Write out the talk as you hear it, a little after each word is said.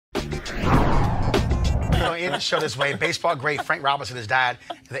going to end the show this way. Baseball great Frank Robinson has died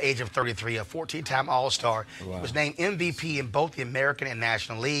at the age of 33, a 14-time All-Star. Wow. He was named MVP in both the American and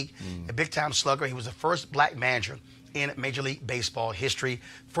National League. A big-time slugger. He was the first black manager in Major League Baseball history,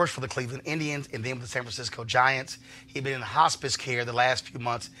 first for the Cleveland Indians and then with the San Francisco Giants. He'd been in hospice care the last few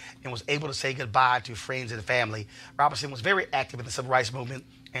months and was able to say goodbye to friends and family. Robinson was very active in the Civil Rights Movement,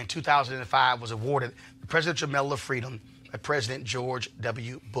 and in 2005 was awarded the Presidential Medal of Freedom by President George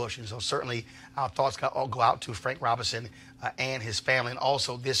W. Bush. And so certainly our thoughts all go out to Frank Robinson and his family. And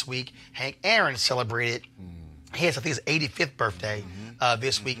also this week, Hank Aaron celebrated his, I think, his 85th birthday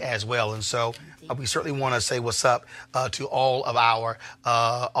this week as well. And so we certainly want to say what's up to all of our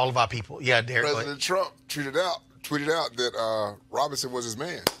people. Yeah, Derek. President Trump tweeted out that Robinson was his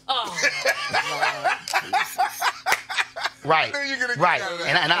man. Oh. Right, right,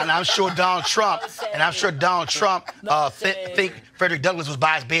 and I'm sure Donald Trump, think Frederick Douglass was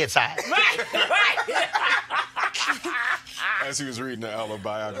by his bedside. Right. As he was reading the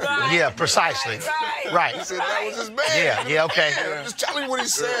autobiography. Right. Yeah, precisely. Right. He said that was his man. Yeah, okay. I'm just telling you what he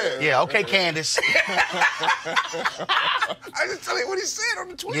said. Yeah, okay, Candace. I just tell you what he said on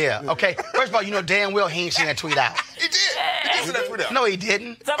the tweet. Yeah, okay. First of all, you know damn well he ain't seen that tweet out. He did. He did send that tweet out. No, he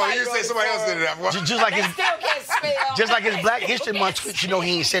didn't. Oh, you said somebody else did it out. Just like his Black History Month tweet, you know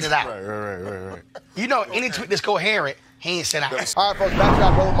he ain't sent it out. Right. You know, any tweet that's coherent, he ain't sent out. All right, folks, back to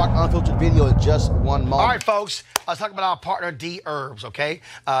our Roland Martin Unfiltered video in just one moment. All right, folks, let's talk about our partner, D Herbs, okay?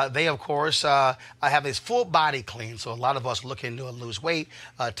 They, of course, have this full body cleanse. So a lot of us looking to lose weight,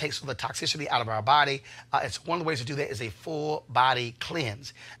 take some of the toxicity out of our body. It's one of the ways to do that is a full body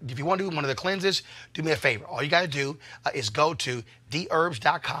cleanse. If you want to do one of the cleanses, do me a favor. All you got to do is go to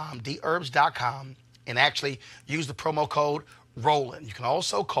therbs.com, and actually use the promo code Roland. You can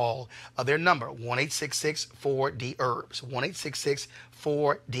also call their number, 1-866-4-DHERBS,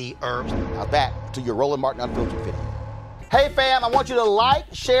 1-866-4-DHERBS. Now back to your Roland Martin Unfiltered video. Hey fam, I want you to like,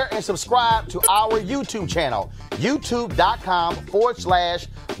 share, and subscribe to our YouTube channel,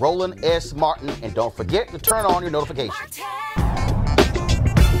 youtube.com/Roland S. Martin. And don't forget to turn on your notifications.